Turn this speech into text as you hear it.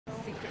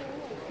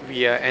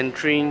We are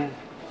entering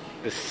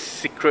the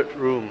secret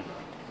room.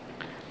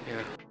 Yeah.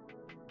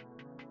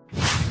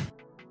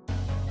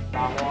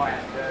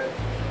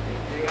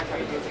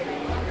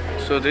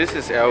 So this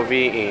is LV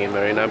in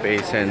Marina Bay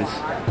Sands.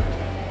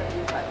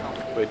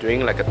 We're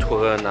doing like a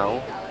tour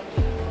now.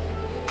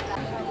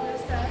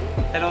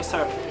 Hello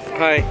sir.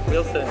 Hi.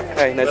 Wilson.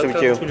 Hi, nice to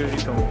meet you. Welcome to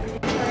Vuitton.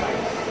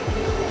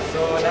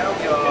 So now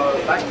we are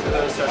back to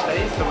the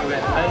surface, so we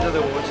went under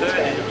the water,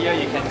 and here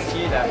you can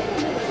see that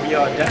we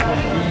are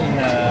definitely in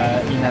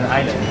an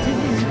island.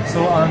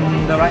 So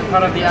on the right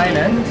part of the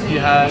island you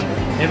have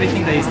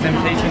everything that is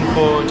temptation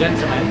for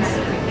gentlemen,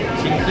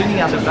 including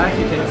at the back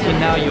you can see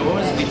now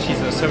yours, which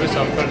is a service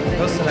of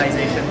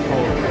personalization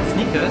for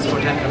sneakers for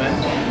gentlemen.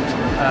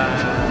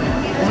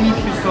 Only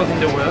few stores in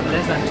the world,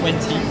 less than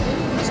 20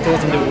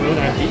 stores in the world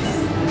have this.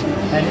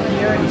 And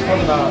here it's all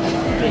about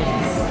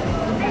ladies.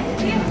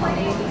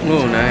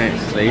 Oh,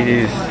 nice,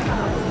 ladies.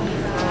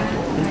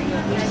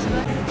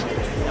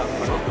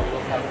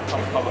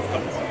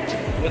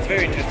 What's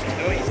very interesting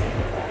though is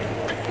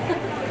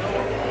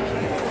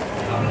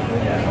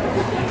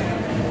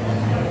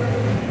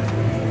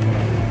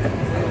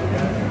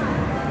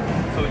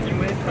so new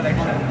wave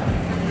collection.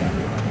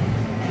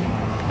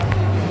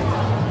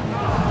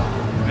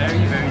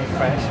 Very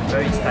fresh,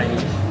 very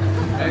stylish,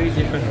 very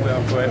different way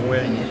of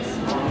wearing it.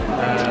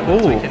 So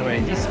you can wear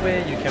it this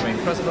way, you can wear it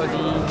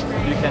crossbody,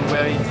 you can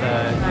wear it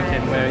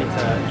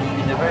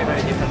in a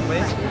very different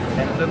way,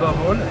 and above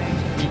all,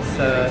 it's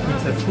a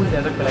full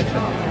leather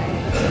collection.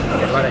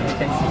 And what you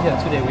can see here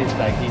today with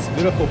like this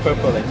beautiful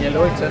purple and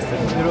yellow, it's just a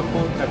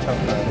beautiful touch of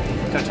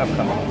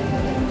color.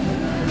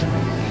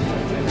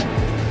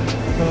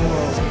 So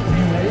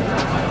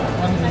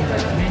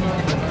many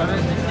different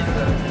colors. This is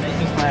the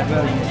latest one as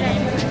well in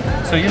jean.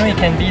 So you know it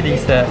can be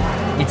this.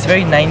 It's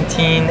very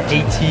 1980s.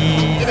 It's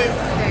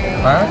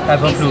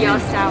your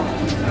style.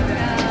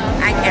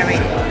 I carry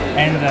it.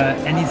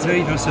 And it's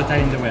very versatile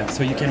in the wear.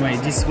 So you can wear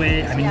it this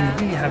way. I mean, you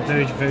really have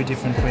very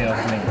different way of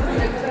doing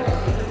it.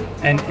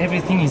 And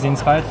everything is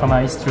inspired from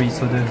our history.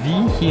 So the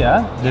V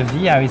here, the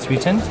V how it's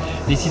written,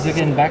 this is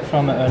again back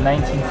from a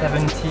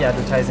 1970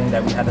 advertising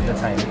that we had at the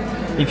time.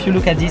 If you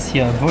look at this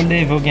here,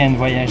 voler, voguer and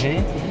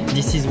voyager,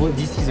 this is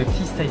a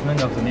key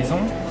statement of the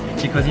maison,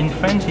 because in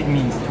French it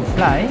means to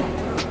fly,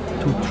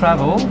 to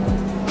travel,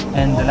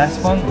 and the last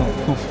one,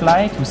 to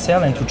fly, to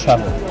sail and to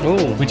travel,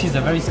 which is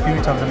the very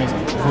spirit of the maison,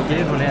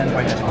 voguer, voler and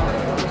voyager.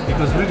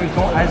 Because Louis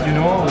Vuitton, as you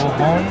know, were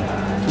born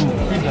to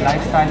keep the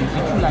lifestyle, it's a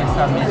true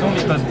lifestyle maison,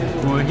 because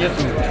we were here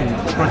to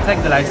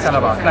protect the lifestyle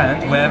of our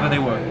clients wherever they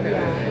were.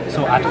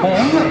 So at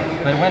home,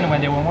 but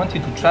when they were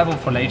wanting to travel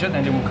for leisure,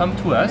 then they will come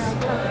to us,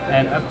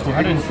 and up to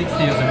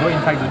 160 years ago,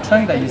 in fact the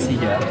trunk that you see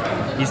here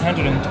is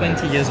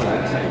 120 years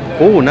old.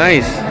 Oh,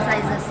 nice.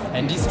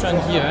 And this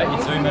trunk here,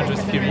 it's very much the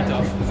spirit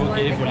of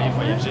voguer, voler,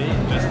 voyager,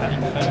 just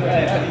having fun with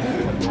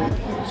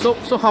it.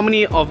 So how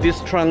many of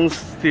these trunks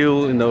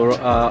still in the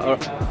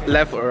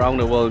left around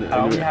the world?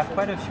 We have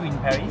quite a few in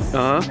Paris,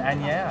 in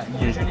Agnières.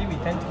 Usually we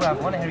tend to have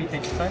one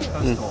heritage trunk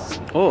per store.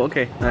 Oh,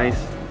 okay, nice.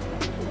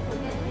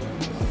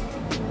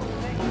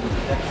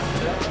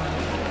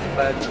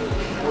 But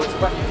what's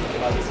quite unique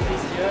about this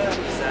piece here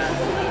is that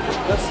you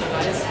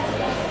personalize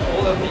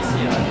all of this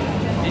here.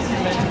 This is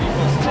meant to be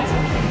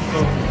personalization. So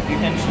you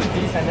can shoot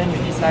this and then you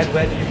decide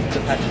where do you put the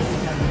patches.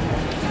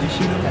 If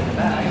you look at the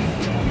bag,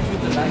 you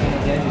put the bag and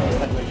again you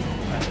decide where you put the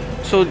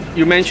patches. So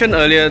you mentioned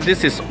earlier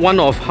this is one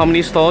of how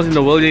many stores in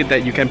the world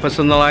that you can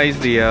personalize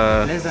the...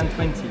 Less than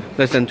 20.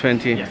 Less than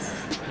 20? Yes,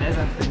 less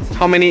than 20.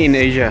 How many in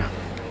Asia?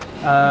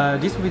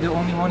 This will be the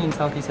only one in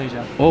Southeast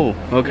Asia. Oh,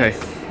 okay.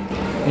 Yes.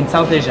 In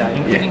South Asia,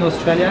 including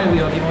Australia, we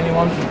are the only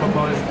one to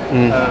propose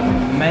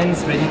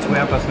men's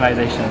ready-to-wear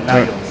personalization. Now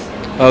yours.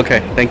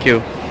 Okay, thank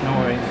you. No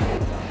worries.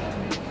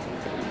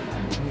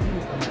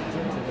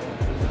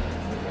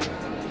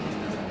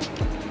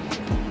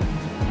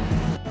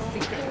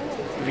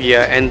 We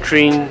are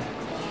entering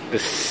the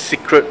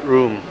secret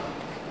room.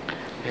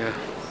 Yeah.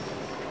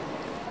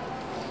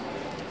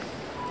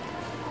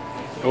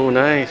 Oh,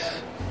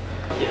 nice.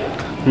 You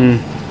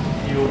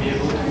will be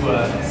able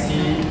to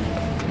see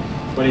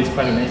what is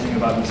quite amazing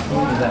about this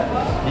room is that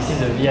this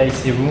is a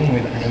VIC room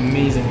with an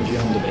amazing view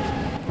on the bay.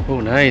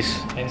 Oh,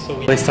 nice. And so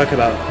let's talk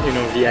about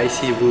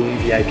VIC room,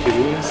 VIP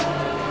rooms.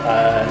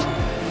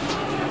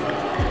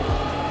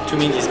 To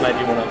me, this might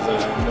be one of the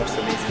most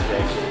amazing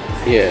things.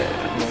 Yeah.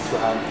 To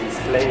have this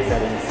place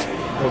that is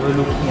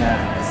overlooking a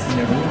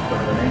scenery, for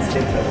the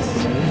landscape of the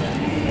scenery.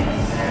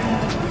 And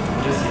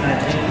just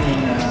imagine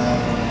in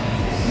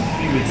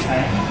 3 weeks'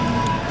 time,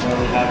 where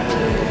we have the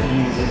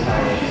new museum.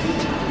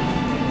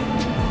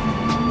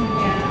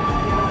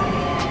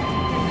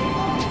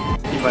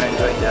 People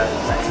enjoy their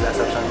nice glass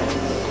of champagne,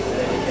 and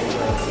then you can go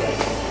outside.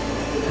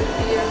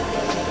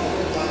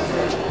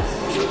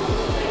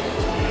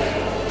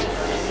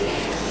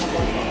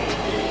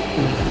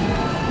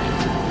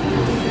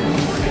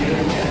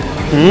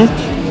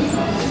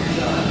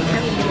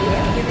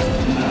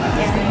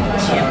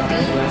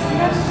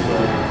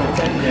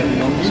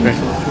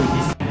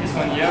 This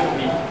one here will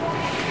be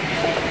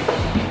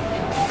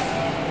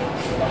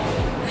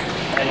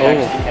Oh.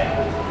 actually can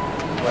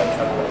go and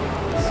travel.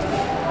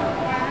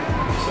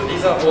 So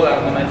these are all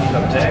our nomadic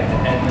objects,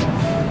 and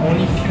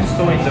only few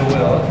stores in the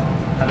world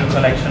have a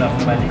collection of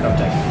nomadic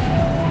objects.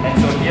 And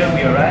so here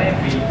we arrive,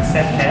 we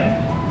set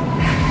camp.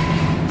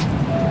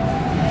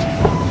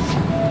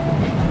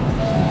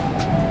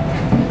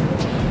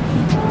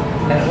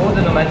 And all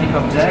the nomadic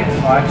objects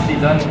are actually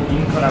done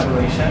in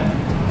collaboration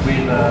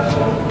with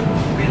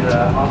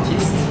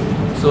artists.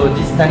 So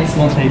this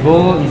talisman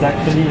table is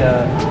actually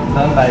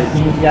done by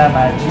India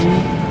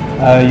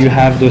Maji. You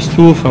have the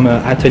stool from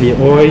Atelier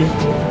Oil,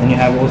 and you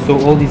have also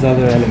all these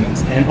other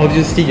elements. And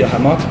obviously your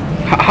hammock.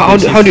 How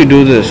do you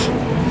do this?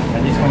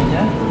 And this one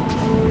here,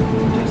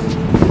 just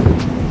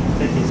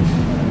take it.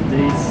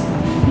 This,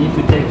 you need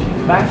to take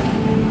it back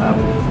up.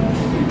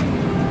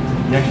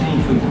 You actually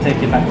need to take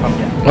it back from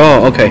here.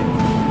 Oh, okay.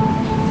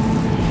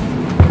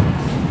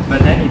 But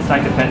then it's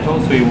like a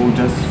petal, so it will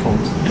just fold.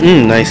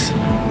 Nice.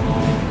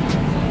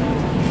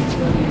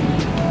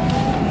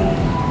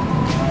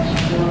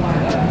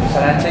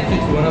 Shall I take you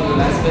to one of the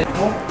last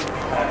vessels?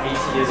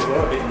 80 years ago,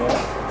 a bit more.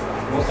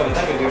 Most of the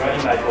time we'll be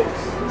running by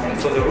boats. And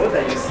so the road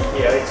that you see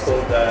here, it's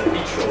called the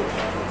beach road.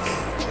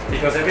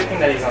 Because everything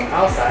that is on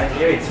our side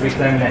here, it's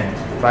reclaimed land,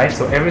 right?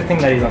 So everything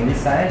that is on this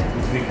side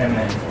is reclaimed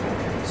land.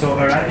 So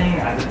arriving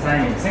at the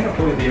time in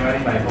Singapore, we'll be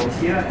arriving by boat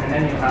here, and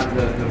then you have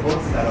the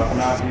boats that are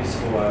now used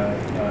for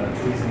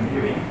tourism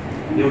viewing.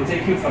 They will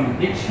take you from the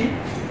beach ship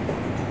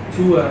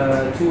to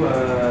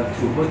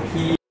Boat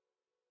Quay.